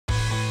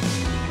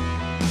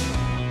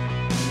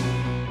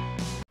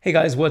Hey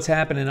guys, what's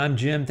happening? I'm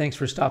Jim. Thanks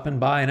for stopping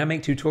by, and I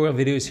make tutorial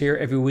videos here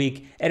every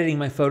week, editing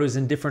my photos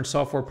in different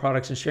software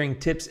products and sharing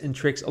tips and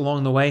tricks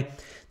along the way.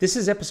 This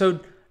is episode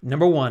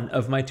number 1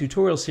 of my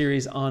tutorial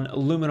series on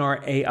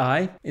Luminar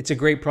AI. It's a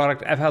great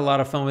product. I've had a lot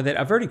of fun with it.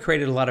 I've already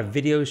created a lot of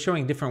videos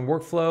showing different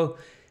workflow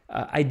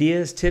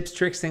ideas, tips,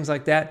 tricks, things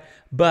like that.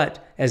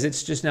 But as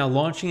it's just now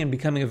launching and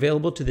becoming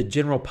available to the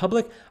general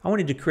public, I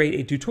wanted to create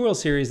a tutorial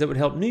series that would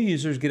help new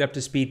users get up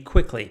to speed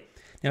quickly.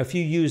 Now, if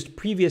you used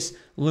previous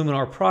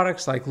Luminar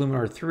products like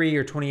Luminar 3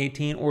 or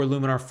 2018 or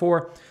Luminar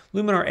 4,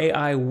 Luminar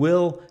AI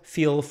will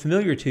feel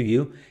familiar to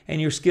you,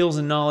 and your skills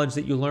and knowledge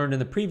that you learned in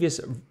the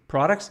previous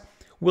products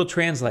will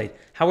translate.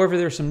 However,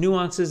 there are some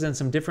nuances and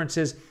some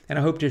differences, and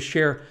I hope to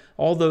share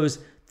all those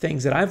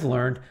things that I've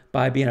learned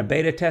by being a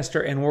beta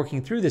tester and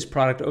working through this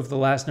product over the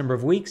last number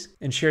of weeks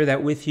and share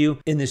that with you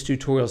in this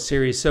tutorial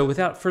series. So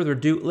without further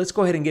ado, let's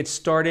go ahead and get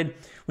started.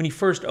 When you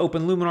first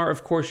open Luminar,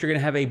 of course, you're going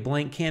to have a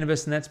blank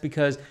canvas, and that's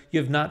because you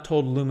have not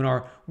told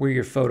Luminar where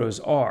your photos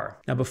are.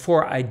 Now,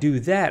 before I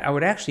do that, I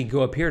would actually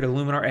go up here to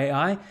Luminar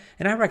AI,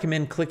 and I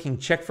recommend clicking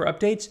check for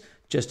updates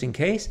just in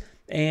case.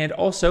 And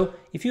also,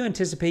 if you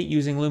anticipate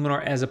using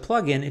Luminar as a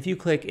plugin, if you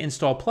click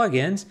install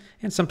plugins,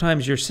 and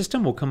sometimes your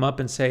system will come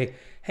up and say,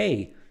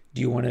 hey, do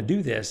you want to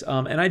do this?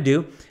 And I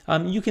do.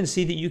 You can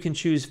see that you can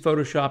choose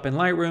Photoshop and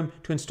Lightroom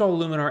to install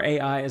Luminar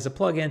AI as a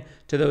plugin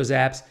to those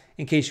apps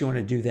in case you want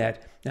to do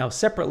that. Now,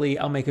 separately,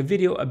 I'll make a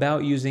video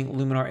about using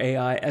Luminar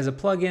AI as a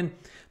plugin,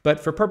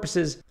 but for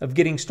purposes of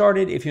getting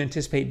started, if you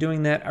anticipate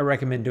doing that, I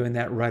recommend doing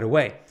that right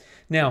away.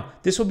 Now,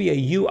 this will be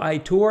a UI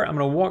tour. I'm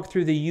going to walk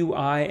through the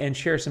UI and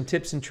share some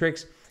tips and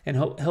tricks and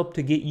help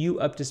to get you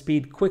up to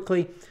speed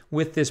quickly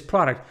with this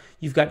product.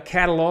 You've got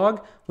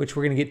catalog, which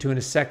we're going to get to in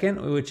a second,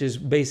 which is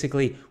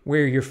basically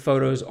where your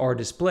photos are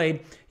displayed.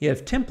 You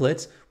have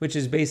templates, which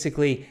is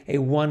basically a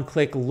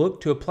one-click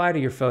look to apply to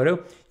your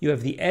photo. You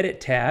have the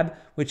edit tab,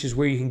 which is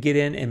where you can get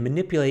in and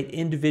manipulate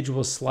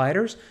individual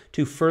sliders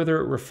to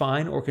further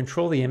refine or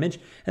control the image.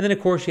 And then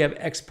of course you have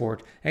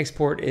export.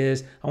 Export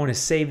is, I want to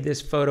save this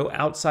photo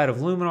outside of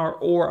Luminar,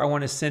 or I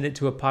want to send it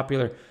to a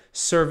popular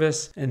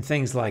service and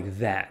things like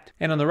that.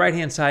 And on the right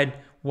hand side,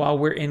 while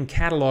we're in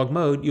catalog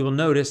mode, you will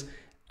notice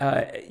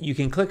you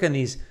can click on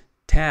these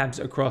tabs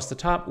across the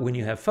top when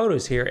you have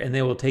photos here, and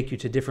they will take you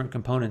to different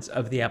components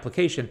of the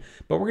application.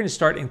 But we're going to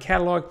start in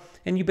catalog,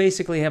 and you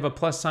basically have a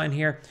plus sign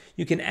here.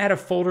 You can add a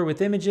folder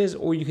with images,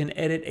 or you can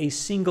edit a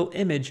single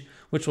image,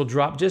 which will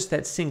drop just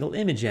that single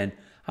image in.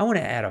 I want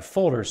to add a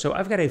folder, so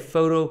I've got a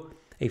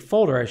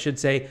folder, I should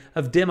say,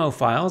 of demo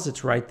files.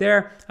 It's right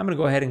there. I'm going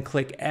to go ahead and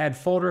click add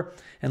folder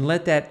and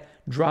let that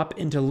drop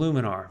into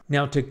Luminar.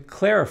 Now, to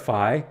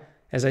clarify,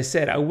 as I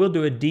said, I will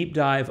do a deep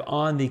dive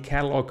on the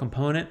catalog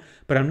component,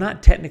 but I'm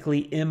not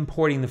technically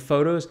importing the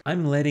photos.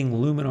 I'm letting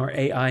Luminar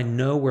AI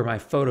know where my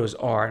photos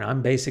are, and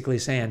I'm basically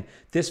saying,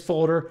 this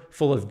folder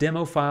full of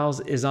demo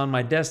files is on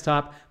my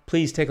desktop.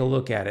 Please take a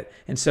look at it.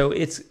 And so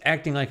it's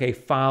acting like a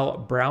file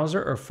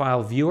browser or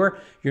file viewer.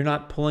 You're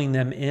not pulling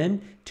them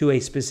in to a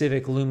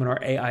specific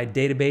Luminar AI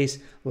database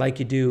like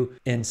you do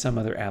in some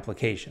other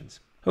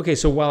applications. Okay,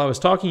 so while I was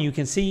talking, you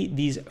can see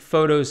these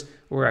photos,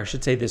 or I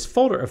should say this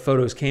folder of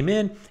photos came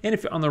in. And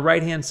if on the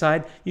right-hand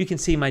side, you can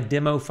see my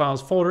demo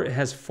files folder. It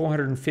has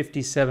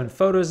 457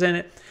 photos in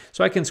it.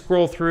 So I can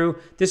scroll through.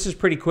 This is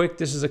pretty quick.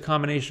 This is a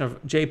combination of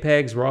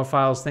JPEGs, RAW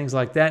files, things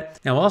like that.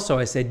 Now also,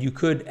 I said you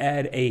could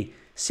add a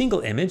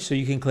single image. So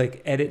you can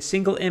click edit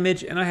single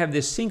image. And I have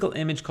this single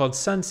image called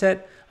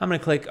sunset. I'm going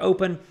to click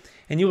open.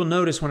 And you will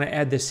notice when I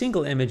add this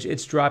single image,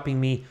 it's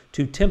dropping me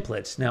to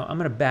templates. Now I'm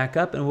going to back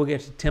up and we'll get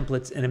to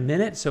templates in a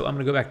minute. So I'm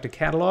going to go back to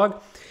catalog,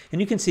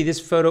 and you can see this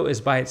photo is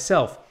by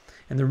itself.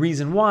 And the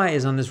reason why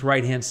is on this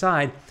right-hand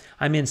side,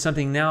 I'm in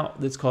something now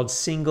that's called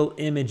single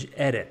image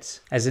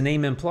edits. As the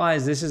name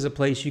implies, this is a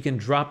place you can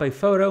drop a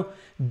photo,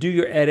 do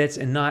your edits,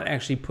 and not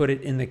actually put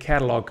it in the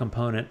catalog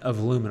component of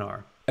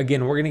Luminar.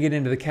 Again, we're going to get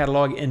into the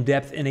catalog in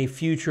depth in a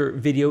future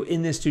video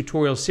in this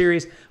tutorial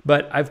series,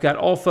 but I've got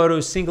all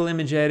photos, single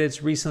image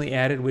edits, recently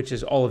added, which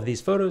is all of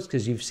these photos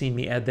because you've seen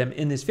me add them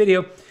in this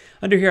video.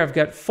 Under here, I've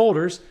got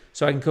folders,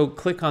 so I can go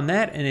click on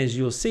that, and as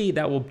you'll see,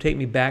 that will take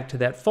me back to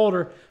that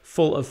folder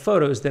full of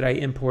photos that I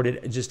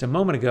imported just a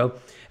moment ago.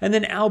 And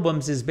then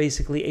albums is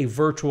basically a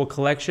virtual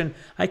collection.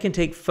 I can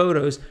take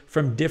photos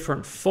from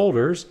different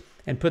folders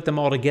and put them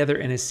all together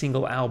in a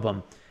single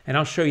album, and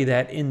I'll show you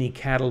that in the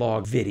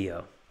catalog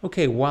video.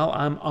 Okay, while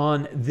I'm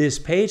on this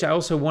page, I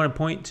also want to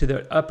point to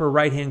the upper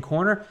right-hand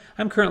corner.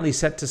 I'm currently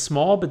set to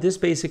small, but this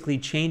basically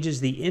changes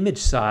the image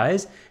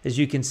size. As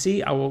you can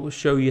see, I will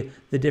show you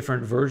the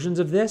different versions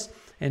of this.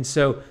 And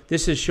so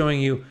this is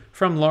showing you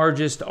from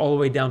largest all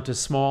the way down to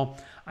small.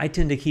 I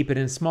tend to keep it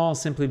in small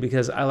simply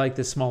because I like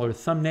the smaller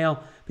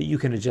thumbnail, but you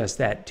can adjust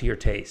that to your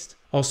taste.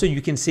 Also,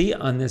 you can see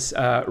on this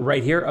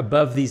right here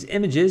above these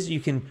images, you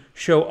can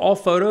show all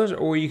photos,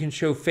 or you can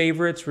show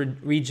favorites,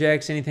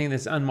 rejects, anything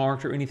that's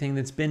unmarked or anything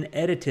that's been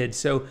edited.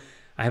 So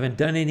I haven't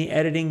done any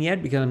editing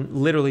yet because I'm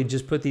literally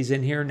just put these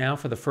in here now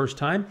for the first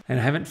time,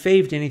 and I haven't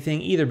faved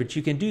anything either, but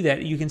you can do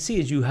that. You can see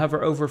as you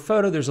hover over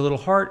photo, there's a little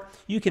heart.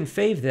 You can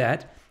fave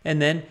that,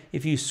 and then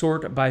if you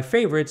sort by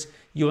favorites,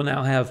 you will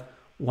now have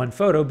one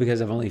photo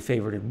because I've only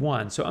favorited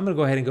one. So I'm going to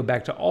go ahead and go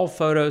back to all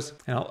photos,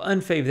 and I'll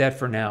unfave that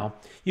for now.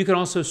 You can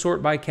also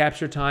sort by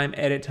capture time,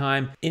 edit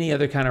time, any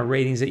other kind of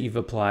ratings that you've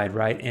applied,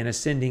 right, in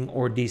ascending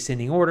or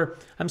descending order.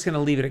 I'm just going to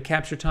leave it at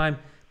capture time.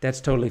 That's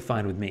totally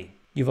fine with me.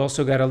 You've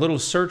also got a little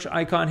search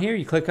icon here.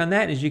 You click on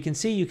that, and as you can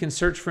see, you can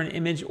search for an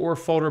image or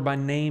folder by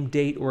name,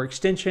 date, or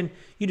extension.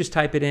 You just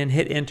type it in,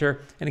 hit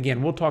enter, and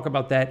again, we'll talk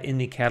about that in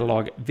the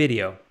catalog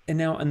video. And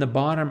now in the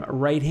bottom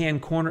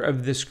right-hand corner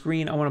of the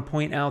screen, I want to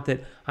point out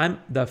that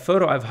the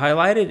photo I've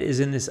highlighted is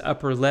in this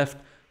upper left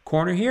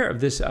corner here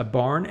of this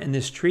barn and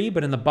this tree,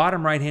 but in the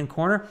bottom right-hand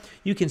corner,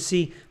 you can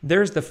see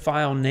there's the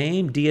file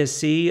name,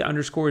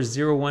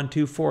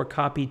 DSC_0124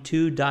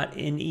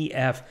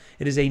 copy2.nef.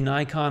 It is a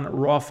Nikon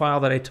RAW file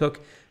that I took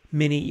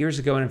many years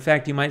ago, and in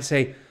fact, you might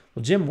say,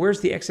 well, Jim, where's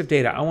the EXIF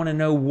data? I want to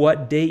know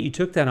what date you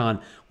took that on.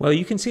 Well,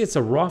 you can see it's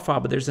a RAW file,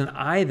 but there's an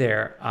I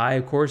there. I,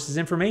 of course, is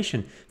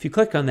information. If you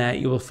click on that,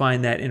 you will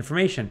find that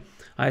information.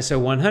 ISO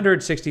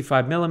 100,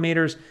 65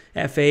 millimeters,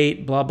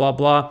 f8, blah, blah,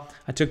 blah.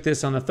 I took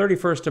this on the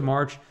 31st of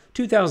March,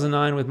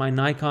 2009 with my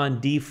Nikon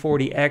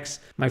D40X,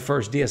 my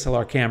first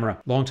DSLR camera,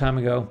 long time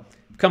ago.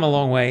 Come a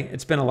long way.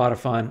 It's been a lot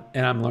of fun,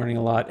 and I'm learning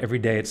a lot every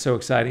day. It's so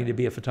exciting to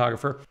be a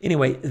photographer.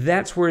 Anyway,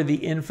 that's where the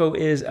info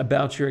is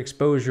about your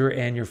exposure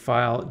and your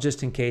file,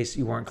 just in case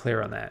you weren't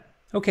clear on that.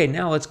 Okay,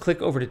 now let's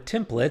click over to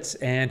templates,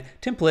 and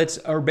templates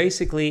are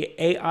basically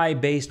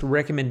AI-based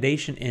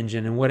recommendation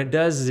engine, and what it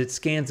does is it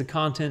scans the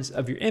contents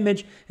of your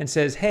image and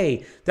says,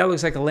 hey, that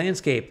looks like a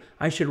landscape.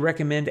 I should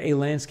recommend a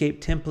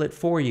landscape template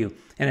for you.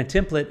 And a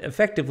template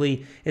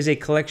effectively is a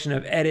collection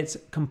of edits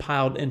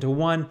compiled into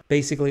one,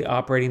 basically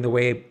operating the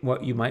way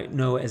what you might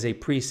know as a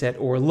preset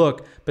or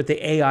look, but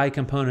the AI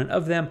component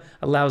of them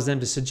allows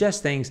them to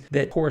suggest things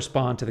that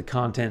correspond to the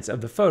contents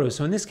of the photo.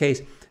 So in this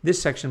case,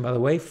 this section, by the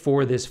way,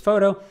 for this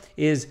photo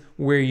is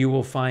where you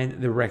will find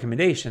the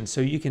recommendations.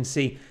 So you can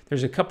see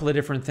there's a couple of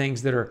different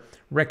things that are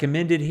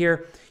recommended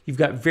here. You've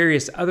got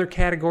various other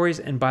categories,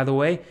 and by the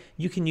way,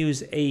 you can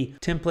use a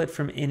template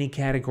from any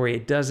category.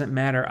 It doesn't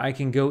matter. I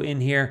can go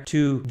in here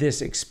to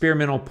this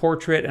experimental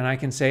portrait and I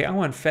can say, I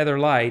want feather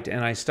light,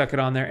 and I stuck it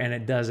on there and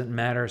it doesn't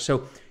matter.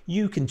 So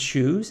you can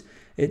choose.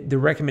 The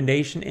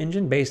recommendation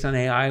engine based on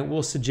AI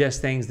will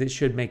suggest things that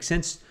should make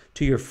sense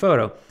to your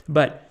photo,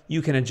 but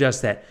you can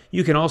adjust that.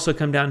 You can also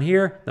come down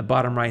here, the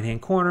bottom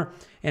right-hand corner,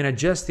 and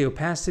adjust the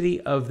opacity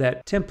of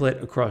that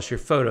template across your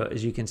photo.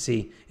 As you can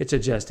see, it's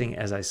adjusting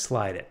as I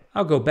slide it.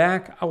 I'll go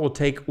back. I will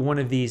take one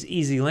of these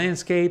easy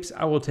landscapes.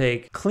 I will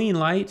take clean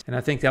light, and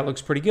I think that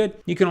looks pretty good.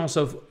 You can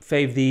also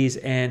fave these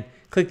and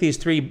click these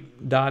three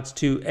dots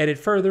to edit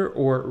further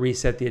or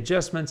reset the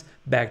adjustments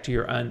back to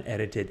your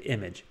unedited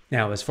image.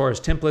 Now, as far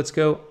as templates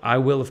go, I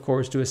will, of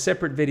course, do a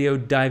separate video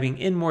diving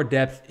in more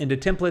depth into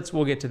templates.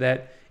 We'll get to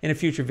that in a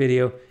future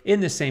video in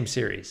the same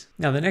series.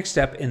 Now, the next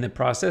step in the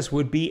process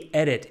would be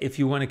edit, if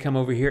you want to come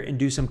over here and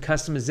do some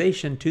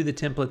customization to the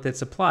template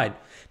that's applied.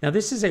 Now,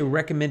 this is a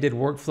recommended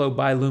workflow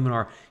by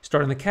Luminar.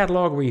 Start in the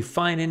catalog where you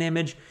find an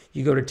image,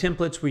 you go to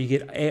templates where you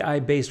get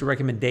AI-based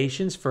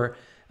recommendations for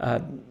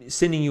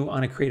sending you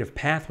on a creative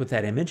path with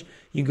that image.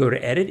 You can go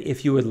to edit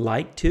if you would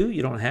like to.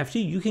 You don't have to.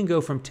 You can go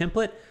from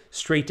template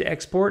straight to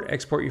export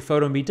your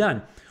photo and be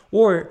done.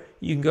 Or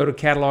you can go to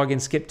catalog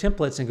and skip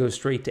templates and go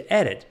straight to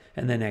edit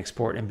and then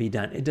export and be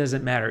done. It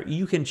doesn't matter.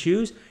 You can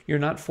choose. You're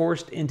not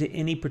forced into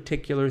any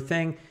particular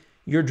thing.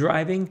 You're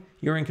driving,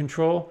 you're in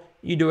control,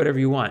 you do whatever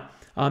you want.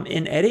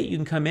 In edit, you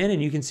can come in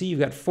and you can see you've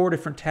got 4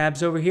 different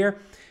tabs over here.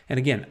 And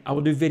again, I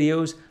will do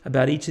videos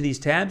about each of these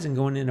tabs and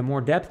going into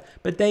more depth,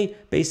 but they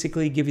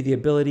basically give you the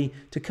ability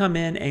to come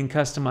in and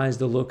customize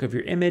the look of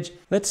your image.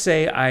 Let's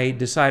say I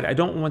decide I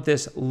don't want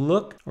this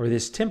look or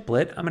this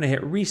template. I'm going to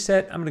hit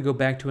reset. I'm going to go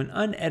back to an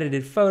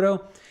unedited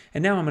photo.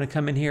 And now I'm going to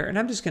come in here and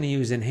I'm just going to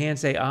use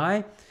Enhance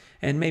AI.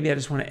 And maybe I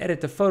just want to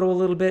edit the photo a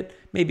little bit,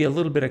 maybe a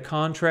little bit of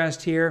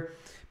contrast here.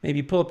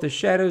 Maybe pull up the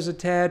shadows a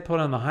tad, pull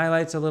down the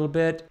highlights a little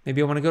bit.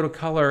 Maybe I want to go to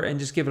color and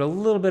just give it a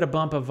little bit of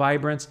bump of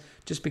vibrance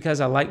just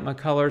because I like my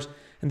colors.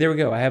 And there we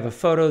go. I have a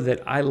photo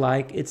that I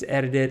like, it's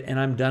edited, and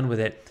I'm done with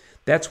it.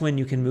 That's when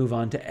you can move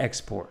on to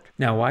export.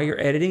 Now, while you're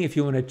editing, if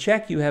you want to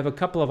check, you have a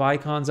couple of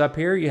icons up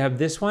here. You have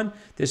this one.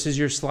 This is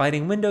your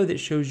sliding window that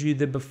shows you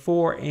the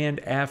before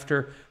and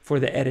after for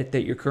the edit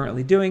that you're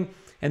currently doing.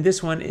 And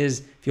this one is,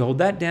 if you hold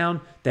that down,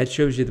 that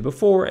shows you the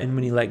before, and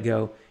when you let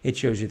go, it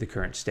shows you the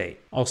current state.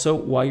 Also,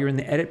 while you're in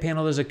the edit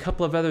panel, there's a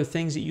couple of other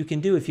things that you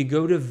can do. If you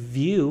go to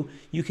view,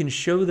 you can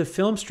show the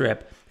film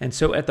strip. And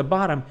so at the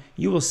bottom,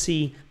 you will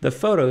see the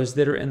photos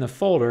that are in the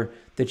folder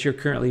that you're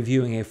currently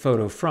viewing a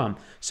photo from.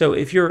 So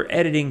if you're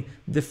editing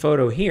the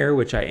photo here,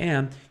 which I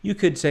am, you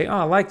could say, oh,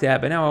 I like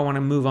that, but now I want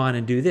to move on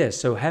and do this.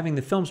 So having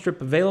the film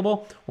strip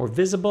available or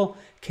visible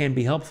can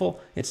be helpful.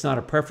 It's not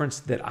a preference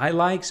that I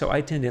like, so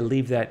I tend to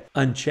leave that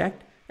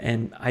unchecked,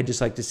 and I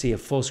just like to see a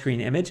full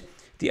screen image.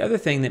 The other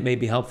thing that may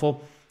be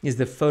helpful is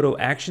the photo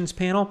actions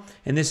panel.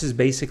 And this is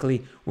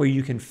basically where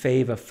you can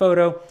fave a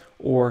photo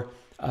or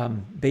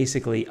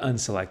basically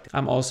unselect.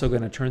 I'm also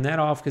going to turn that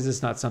off because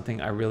it's not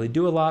something I really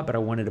do a lot, but I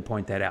wanted to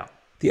point that out.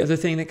 The other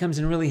thing that comes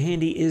in really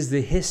handy is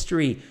the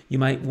history. You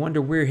might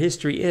wonder where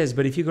history is,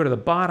 but if you go to the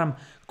bottom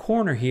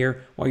corner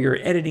here, while you're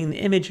editing the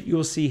image,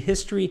 you'll see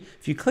history.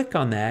 If you click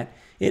on that,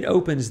 it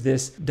opens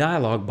this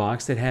dialog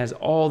box that has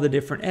all the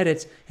different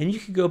edits, and you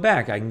can go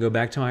back. I can go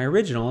back to my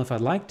original if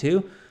I'd like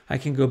to. I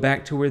can go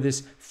back to where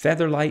this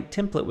Featherlight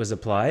template was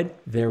applied.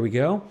 There we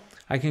go.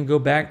 I can go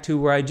back to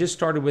where I just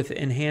started with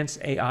Enhance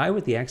AI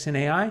with the Accent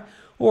AI,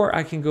 or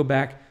I can go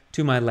back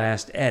to my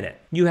last edit.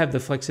 You have the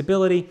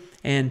flexibility,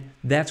 and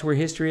that's where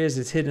history is.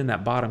 It's hidden in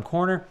that bottom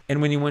corner.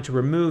 And when you want to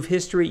remove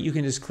history, you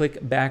can just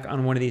click back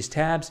on one of these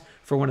tabs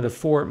for one of the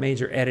 4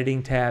 major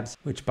editing tabs,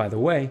 which, by the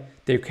way,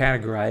 they're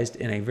categorized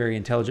in a very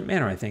intelligent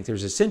manner. I think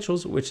there's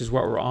Essentials, which is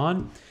what we're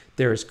on.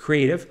 There's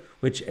Creative,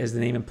 which, as the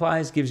name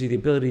implies, gives you the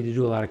ability to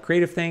do a lot of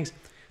creative things.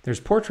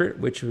 There's Portrait,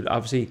 which would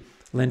obviously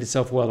lend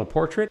itself well to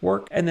portrait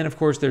work. And then, of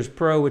course, there's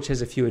Pro, which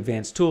has a few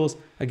advanced tools.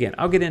 Again,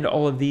 I'll get into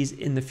all of these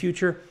in the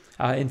future,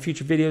 in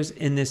future videos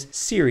in this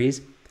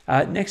series.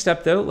 Next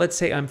up, though, let's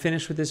say I'm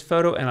finished with this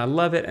photo and I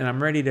love it and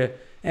I'm ready to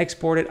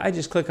export it. I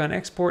just click on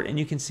Export, and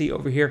you can see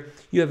over here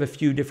you have a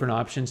few different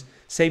options.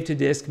 Save to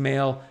disk,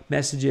 mail,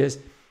 messages.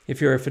 If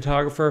you're a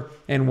photographer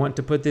and want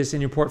to put this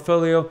in your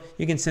portfolio,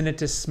 you can send it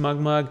to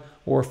SmugMug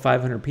or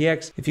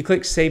 500px. If you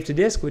click Save to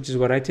Disk, which is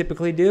what I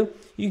typically do,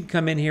 you can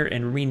come in here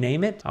and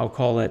rename it. I'll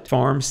call it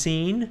Farm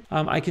Scene.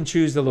 I can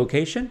choose the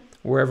location,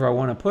 wherever I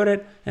want to put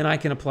it, and I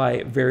can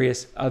apply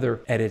various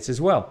other edits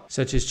as well,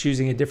 such as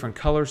choosing a different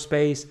color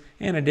space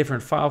and a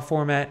different file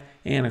format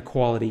and a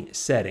quality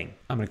setting.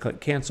 I'm going to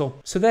click Cancel.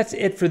 So that's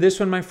it for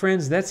this one, my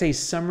friends. That's a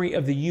summary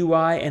of the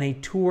UI and a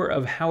tour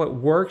of how it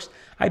works.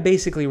 I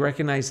basically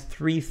recognize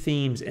 3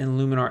 themes in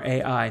Luminar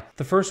AI.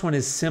 The first one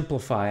is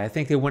simplify. I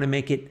think they want to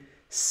make it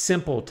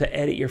simple to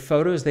edit your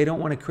photos. They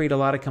don't want to create a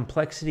lot of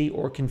complexity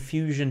or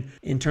confusion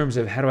in terms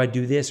of how do I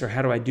do this or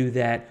how do I do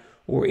that,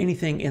 or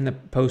anything in the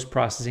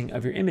post-processing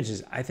of your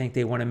images. I think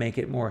they want to make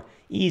it more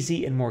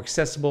easy and more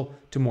accessible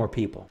to more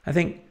people. I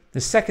think the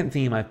second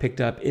theme I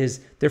picked up is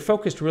they're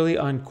focused really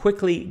on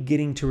quickly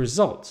getting to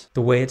results.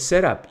 The way it's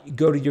set up, you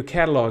go to your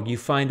catalog, you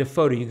find a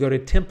photo, you go to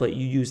template,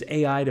 you use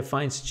AI to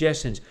find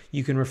suggestions.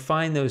 You can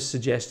refine those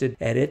suggested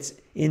edits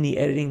in the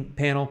editing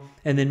panel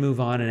and then move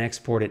on and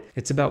export it.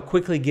 It's about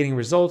quickly getting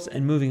results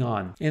and moving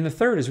on. And the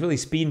third is really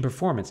speed and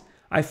performance.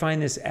 I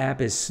find this app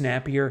is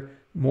snappier,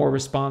 more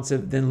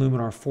responsive than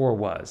Luminar 4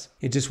 was.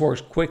 It just works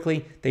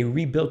quickly. They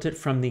rebuilt it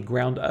from the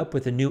ground up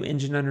with a new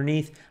engine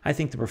underneath. I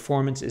think the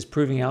performance is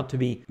proving out to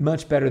be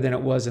much better than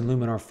it was in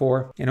Luminar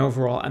 4. And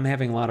overall, I'm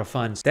having a lot of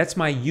fun. That's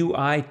my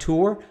UI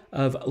tour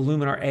of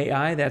Luminar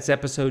AI. That's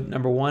episode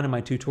number 1 in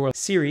my tutorial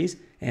series.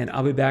 And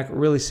I'll be back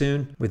really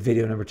soon with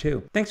video number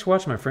 2. Thanks for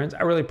watching, my friends.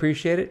 I really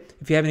appreciate it.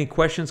 If you have any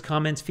questions,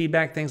 comments,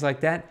 feedback, things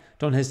like that,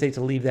 don't hesitate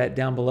to leave that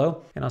down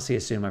below. And I'll see you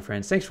soon, my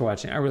friends. Thanks for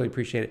watching. I really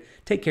appreciate it.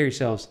 Take care of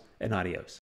yourselves, and adios.